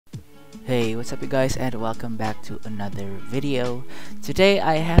Hey, what's up you guys, and welcome back to another video. Today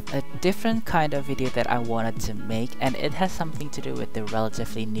I have a different kind of video that I wanted to make, and it has something to do with the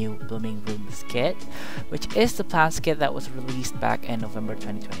relatively new Blooming Rooms kit, which is the plants kit that was released back in November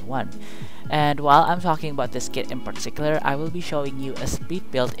 2021. And while I'm talking about this kit in particular, I will be showing you a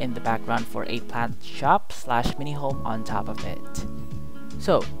speed build in the background for a plant shop slash mini home on top of it.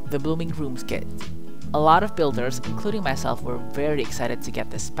 So, the Blooming Rooms kit. A lot of builders, including myself, were very excited to get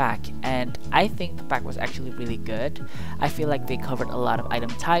this pack, and I think the pack was actually really good. I feel like they covered a lot of item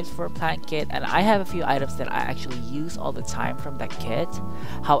types for a plant kit, and I have a few items that I actually use all the time from that kit.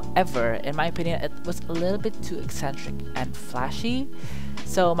 However, in my opinion, it was a little bit too eccentric and flashy.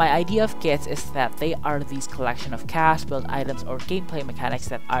 So my idea of kits is that they are these collection of cash build items or gameplay mechanics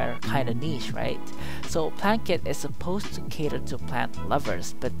that are kinda niche, right? So plant kit is supposed to cater to plant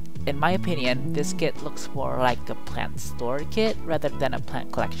lovers, but in my opinion, this kit looks more like a plant store kit rather than a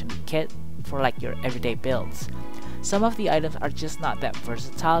plant collection kit for like your everyday builds. Some of the items are just not that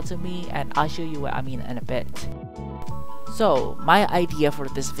versatile to me, and I'll show you what I mean in a bit. So my idea for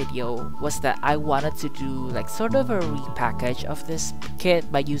this video was that I wanted to do like sort of a repackage of this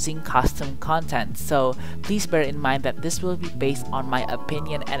kit by using custom content. So please bear in mind that this will be based on my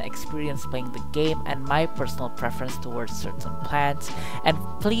opinion and experience playing the game and my personal preference towards certain plants. And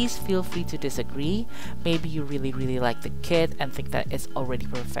please feel free to disagree. Maybe you really like the kit and think that it's already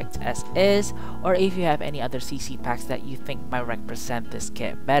perfect as is, or if you have any other CC packs that you think might represent this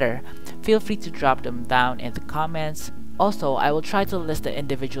kit better, feel free to drop them down in the comments. Also, I will try to list the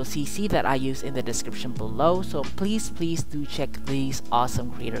individual CC that I use in the description below, so please do check these awesome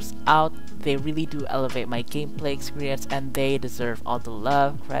creators out. They really do elevate my gameplay experience, and they deserve all the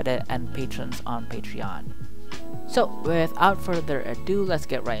love, credit, and patrons on Patreon. So without further ado, let's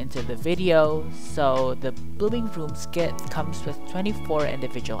get right into the video. So the Blooming Rooms kit comes with 24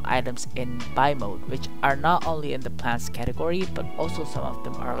 individual items in buy mode, which are not only in the plants category, but also some of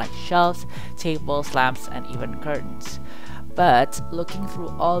them are like shelves, tables, lamps, and even curtains. But looking through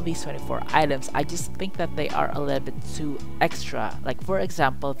all these 24 items, I just think that they are a little bit too extra. Like for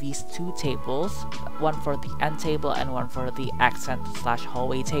example, these two tables, one for the end table and one for the accent slash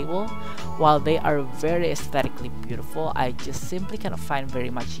hallway table. While they are very aesthetically beautiful, I just simply cannot find very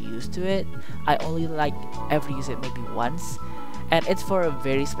much use to it. I only like ever use it maybe once, and it's for a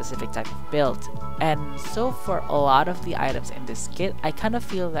very specific type of build. And so for a lot of the items in this kit, I kind of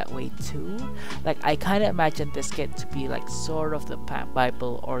feel that way too. Like I kind of imagine this kit to be like sort of the plant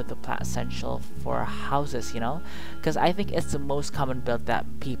bible or the plant essential for houses, you know? Because I think it's the most common build that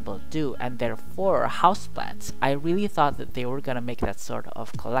people do, and therefore houseplants. I really thought that they were gonna make that sort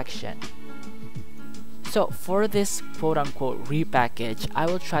of collection. So for this quote-unquote repackage, I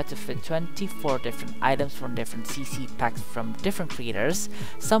will try to fit 24 different items from different CC packs from different creators.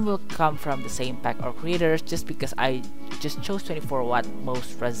 Some will come from the same pack or creators just because I just chose 24 what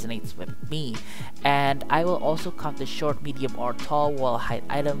most resonates with me. And I will also count the short, medium, or tall wall height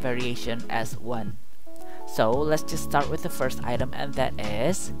item variation as one. So let's just start with the first item, and that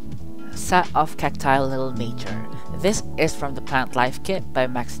is Set of Cacti Little Nature. This is from the Plant Life Kit by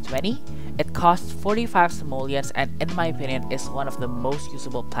Max20. It costs 45 simoleons, and in my opinion is one of the most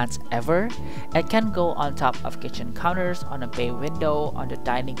usable plants ever. It can go on top of kitchen counters, on a bay window, on the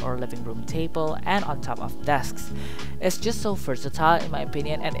dining or living room table, and on top of desks. It's just so versatile in my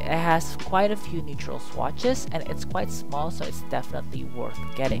opinion, and it has quite a few neutral swatches, and it's quite small, so it's definitely worth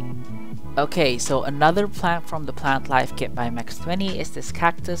getting. Okay, so another plant from the Plant Life Kit by Max20 is this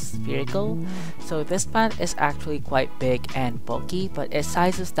Cactus Spherical. So this plant is actually quite big and bulky, but it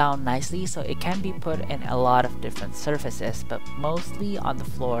sizes down nicely, so it can be put in a lot of different surfaces, but mostly on the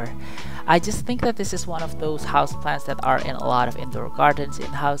floor. I just think that this is one of those house plants that are in a lot of indoor gardens in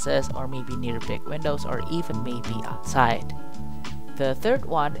houses, or maybe near big windows, or even maybe outside. The third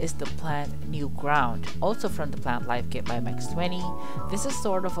one is the plant New Ground, also from the Plant Life Kit by Max20. This is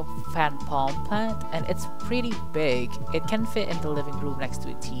sort of a fan palm plant, and it's pretty big. It can fit in the living room next to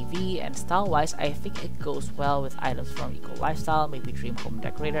a TV, and style-wise, I think it goes well with items from Eco Lifestyle, maybe Dream Home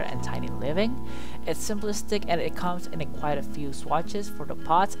Decorator, and Tiny Living. It's simplistic, and it comes in quite a few swatches for the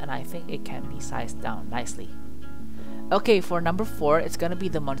pots, and I think it can be sized down nicely. Okay, for number 4, it's gonna be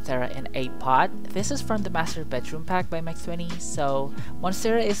the Monstera in a pot. This is from the Master Bedroom pack by Max20. So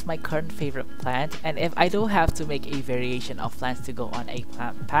Monstera is my current favorite plant, and if I don't have to make a variation of plants to go on a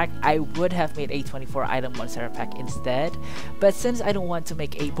plant pack, I would have made a 24 item Monstera pack instead. But since I don't want to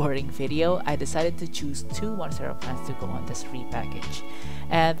make a boring video, I decided to choose 2 Monstera plants to go on this repackage.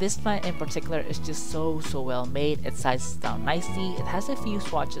 And this plant in particular is just so well made. It sizes down nicely. It has a few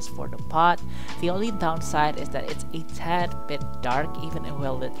swatches for the pot. The only downside is that it's a tad bit dark even in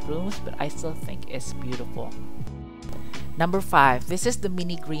well-lit rooms, but I still think it's beautiful. Number 5, this is the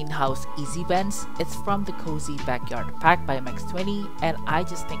mini greenhouse easy vents. It's from the Cozy Backyard Pack by Mex20, and I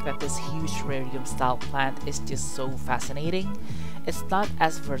just think that this huge terrarium style plant is just so fascinating. It's not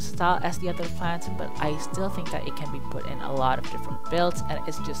as versatile as the other plants, but I still think that it can be put in a lot of different builds, and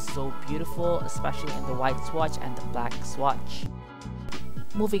it's just so beautiful, especially in the white swatch and the black swatch.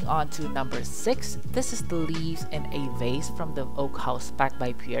 Moving on to number 6, this is the leaves in a vase from the Oak House Pack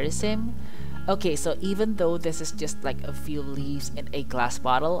by Pierisim. Okay, so even though this is just like a few leaves in a glass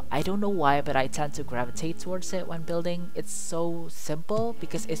bottle, I don't know why, but I tend to gravitate towards it when building. It's so simple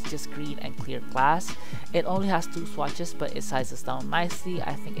because it's just green and clear glass. It only has 2 swatches, but it sizes down nicely.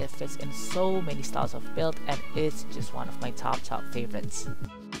 I think it fits in so many styles of build, and it's just one of my top favorites.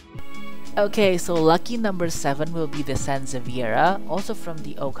 Okay, so lucky number 7 will be the Sanseviera, also from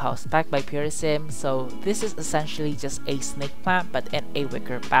the Oak House Pack by Pierisim. So this is essentially just a snake plant but in a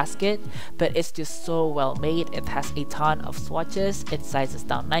wicker basket, but it's just so well made. It has a ton of swatches, it sizes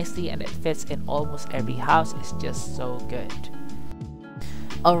down nicely, and it fits in almost every house. It's just so good.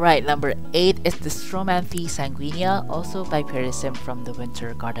 Alright, number 8 is the Stromanthe Sanguinea, also by Pierisim from the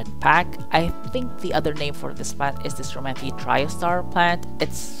Winter Garden Pack. I think the other name for this plant is the Stromanthe Triostar plant.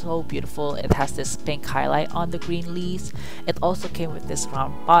 It's so beautiful. It has this pink highlight on the green leaves. It also came with this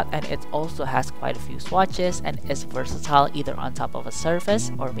round pot, and it also has quite a few swatches, and is versatile either on top of a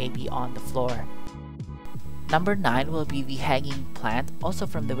surface or maybe on the floor. Number 9 will be the hanging plant, also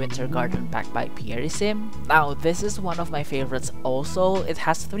from the Winter Garden Pack by Pierisim. Now, this is one of my favorites also. It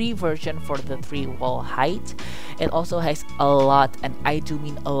has 3 versions for the 3 wall height. It also has a lot, and I do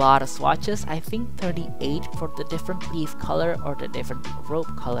mean a lot of swatches. I think 38 for the different leaf color or the different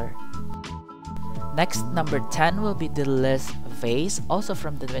rope color. Next, number 10 will be the Liz Vase, also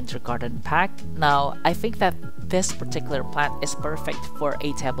from the Winter Garden Pack. Now, I think that this particular plant is perfect for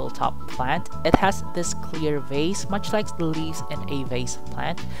a tabletop plant. It has this clear vase, much like the leaves in a vase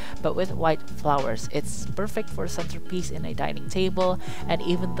plant, but with white flowers. It's perfect for a centerpiece in a dining table, and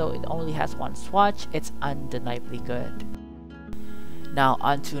even though it only has 1 swatch, it's undeniably good. Now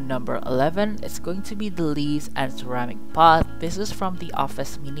on to number 11, it's going to be the leaves and ceramic pot. This is from the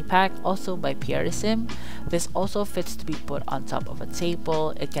Office Mini Pack, also by Pierisim. This also fits to be put on top of a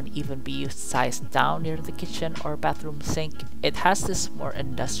table. It can even be used sized down near the kitchen or bathroom sink. It has this more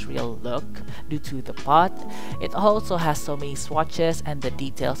industrial look due to the pot. It also has so many swatches, and the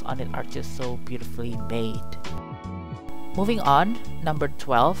details on it are just so beautifully made. Moving on, number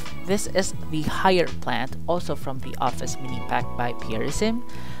 12, this is the higher plant, also from the Office Mini Pack by Pierisim.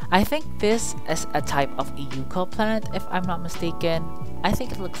 I think this is a type of a yucca plant, if I'm not mistaken. I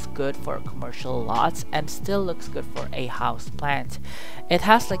think it looks good for commercial lots and still looks good for a house plant. It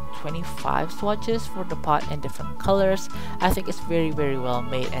has like 25 swatches for the pot in different colors. I think it's very well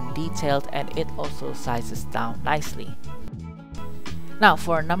made and detailed, and it also sizes down nicely. Now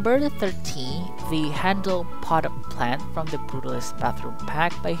for number 13, the handle potted plant from the Brutalist Bathroom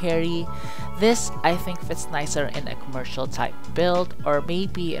Pack by Harry. This I think fits nicer in a commercial type build, or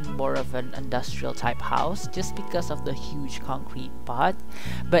maybe in more of an industrial type house, just because of the huge concrete pot.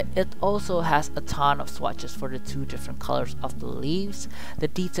 But it also has a ton of swatches for the 2 different colors of the leaves. The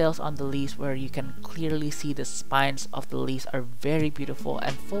details on the leaves, where you can clearly see the spines of the leaves, are very beautiful,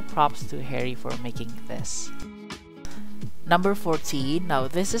 and full props to Harry for making this. Number 14, now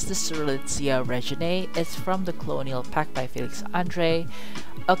this is the Strelitzia Reginae. It's from the Colonial Pack by Felix Andre.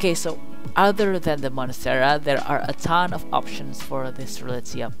 Okay, so other than the Monstera, there are a ton of options for the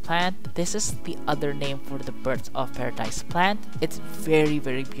Strelitzia plant. This is the other name for the Birds of Paradise plant. It's very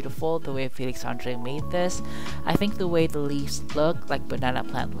beautiful the way Felix Andre made this. I think the way the leaves look like banana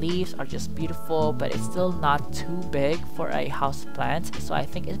plant leaves are just beautiful, but it's still not too big for a house plant, so I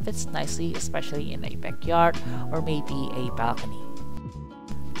think it fits nicely, especially in a backyard or maybe a balcony.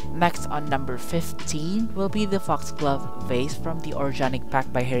 Next, on number 15 will be the Foxglove Vase from the Organic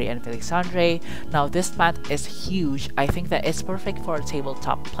Pack by Harry and Felix Andre. Now this plant is huge. I think that it's perfect for a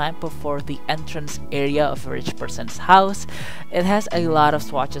tabletop plant before the entrance area of a rich person's house. It has a lot of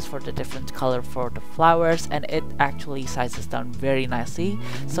swatches for the different color for the flowers, and it actually sizes down very nicely,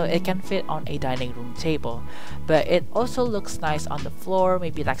 so it can fit on a dining room table. But it also looks nice on the floor,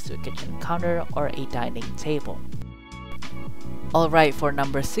 maybe next to a kitchen counter or a dining table. Alright, for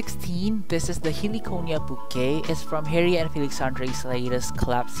number 16, this is the Heliconia Bouquet. It's from Harry and Felix Andre's latest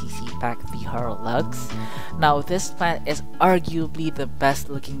collab CC pack, the Harlux. Now, this plant is arguably the best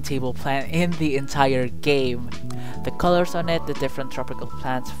looking table plant in the entire game. The colors on it, the different tropical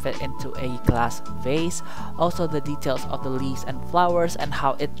plants fit into a glass vase. Also, the details of the leaves and flowers and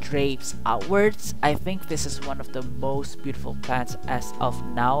how it drapes outwards. I think this is one of the most beautiful plants as of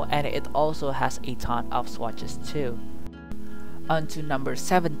now, and it also has a ton of swatches too. On to number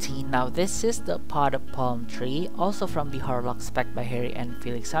 17. Now this is the potted palm tree, also from the Harlux spec by Harry and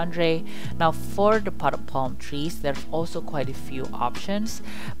Felix Andre. Now for the potted palm trees, there's also quite a few options,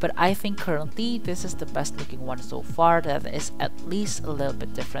 but I think currently this is the best looking one so far that is at least a little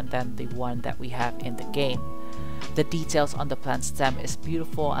bit different than the one that we have in the game. The details on the plant stem is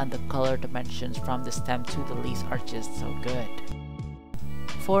beautiful, and the color dimensions from the stem to the leaves are just so good.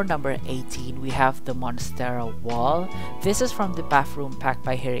 For number 18, we have the Monstera wall. This is from the bathroom pack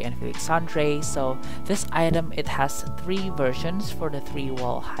by Harry and Felix Andre. So this item, it has 3 versions for the 3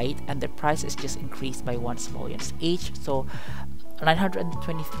 wall height, and the price is just increased by 1 simoleons each. So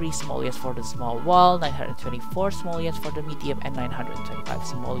 923 simoleons for the small wall, 924 simoleons for the medium, and 925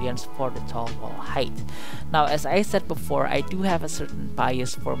 simoleons for the tall wall height. Now, as I said before, I do have a certain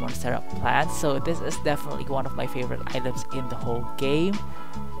bias for Monstera plants, so this is definitely one of my favorite items in the whole game.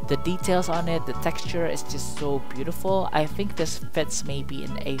 The details on it, the texture is just so beautiful. I think this fits maybe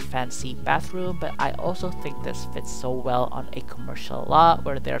in a fancy bathroom, but I also think this fits so well on a commercial lot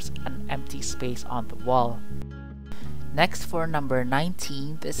where there's an empty space on the wall. Next, for number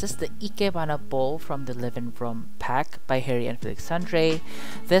 19, this is the Ikebana bowl from the living room pack by Harry and Felix Andre.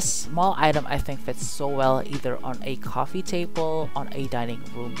 This small item I think fits so well either on a coffee table, on a dining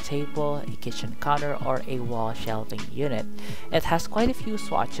room table, a kitchen counter, or a wall shelving unit. It has quite a few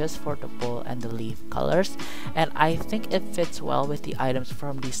swatches for the bowl and the leaf colors, and I think it fits well with the items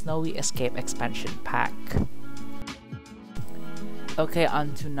from the Snowy Escape expansion pack. Okay,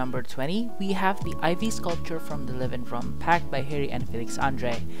 on to number 20, we have the Ivy sculpture from the living room pack by Harry and Felix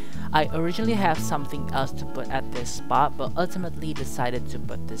Andre. I originally have something else to put at this spot, but ultimately decided to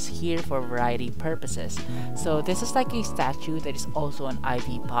put this here for variety purposes. So this is like a statue that is also an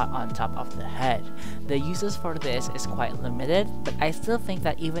ivy pot on top of the head. The uses for this is quite limited, but I still think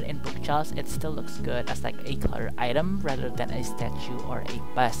that even in bookshelves it still looks good as like a clutter item rather than a statue or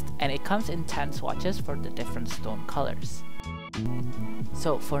a bust, and it comes in 10 swatches for the different stone colors.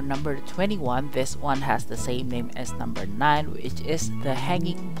 So for number 21, this one has the same name as number 9, which is the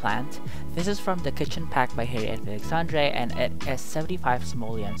hanging plant. This is from the kitchen pack by Harry and Felix Andre, and it is 75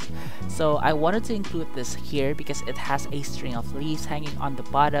 simoleons. So I wanted to include this here because it has a string of leaves hanging on the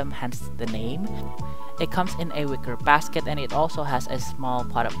bottom, hence the name. It comes in a wicker basket, and it also has a small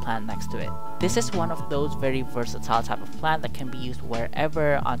potted plant next to it. This is one of those very versatile type of plant that can be used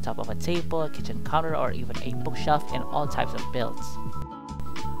wherever, on top of a table, a kitchen counter, or even a bookshelf in all types of builds.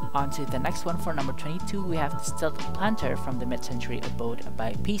 On to the next one. For number 22, we have the Stilt Planter from the Mid-Century Abode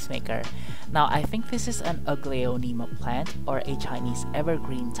by Peacemaker. Now, I think this is an Aglaonema plant or a Chinese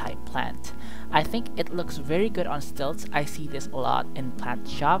evergreen type plant. I think it looks very good on stilts. I see this a lot in plant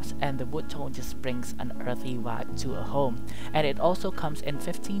shops, and the wood tone just brings an earthy vibe to a home. And it also comes in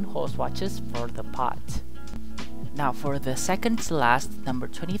 15 whole swatches for the pot. Now for the second to last, number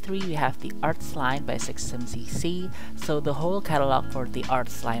 23, we have the Arts line by SixSimCC. So the whole catalog for the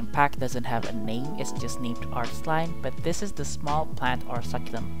Arts line pack doesn't have a name, it's just named Arts line, but this is the small plant or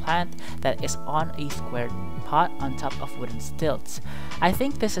succulent plant that is on a squared pot on top of wooden stilts. I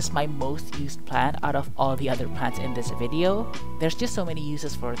think this is my most used plant out of all the other plants in this video. There's just so many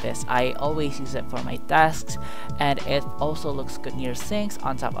uses for this. I always use it for my desks, and it also looks good near sinks,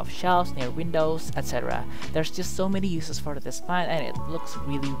 on top of shelves, near windows, etc. There's just so many uses for this plant, and it looks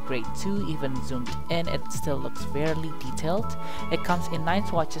really great too. Even zoomed in, it still looks fairly detailed. It comes in 9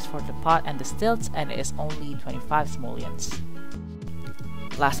 swatches for the pot and the stilts, and it is only 25 simoleons.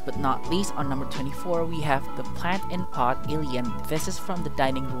 Last but not least, on number 24, we have the Plant in Pot Alien. This is from the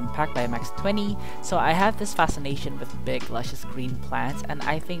Dining Room pack by Max20. So I have this fascination with big, luscious green plants, and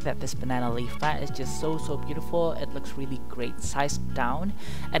I think that this banana leaf plant is just so beautiful. It looks really great sized down,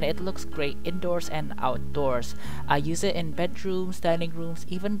 and it looks great indoors and outdoors. I use it in bedrooms, dining rooms,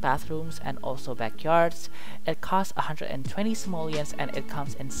 even bathrooms, and also backyards. It costs 120 simoleons, and it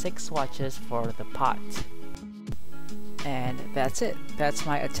comes in 6 swatches for the pot. And that's it. That's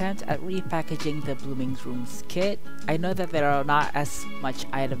my attempt at repackaging the Blooming Rooms kit. I know that there are not as much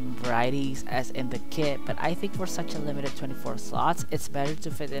item varieties as in the kit, but I think for such a limited 24 slots, it's better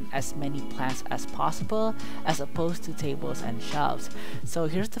to fit in as many plants as possible as opposed to tables and shelves. So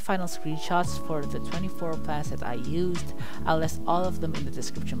here's the final screenshots for the 24 plants that I used. I'll list all of them in the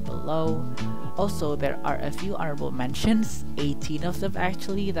description below. Also, there are a few honorable mentions, 18 of them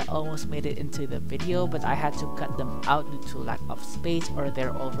actually, that almost made it into the video, but I had to cut them out due to lack of space or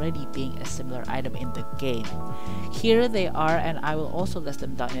there already being a similar item in the game. Here they are, and I will also list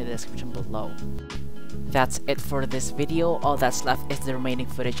them down in the description below. That's it for this video. All that's left is the remaining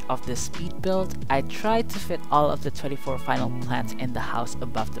footage of the speed build. I tried to fit all of the 24 final plants in the house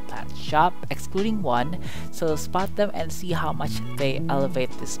above the plant shop, excluding one, so spot them and see how much they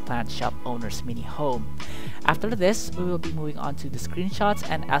elevate this plant shop owner's mini home. After this, we will be moving on to the screenshots,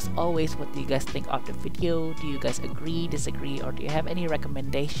 and as always, what do you guys think of the video? Do you guys agree, disagree, or do you have any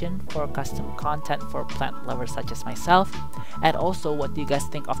recommendation for custom content for plant lovers such as myself? And also, what do you guys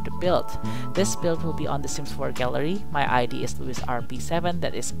think of the build? This build will be on the Sims 4 gallery. My ID is LouisRP7,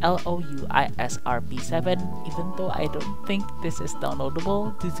 that is LOUISRP7, even though I don't think this is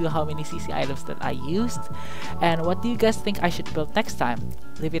downloadable due to how many CC items that I used. And what do you guys think I should build next time?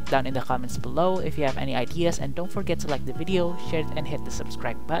 Leave it down in the comments below if you have any ideas, and don't forget to like the video, share it, and hit the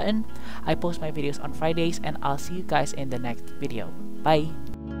subscribe button. I post my videos on Fridays, and I'll see you guys in the next video. Bye!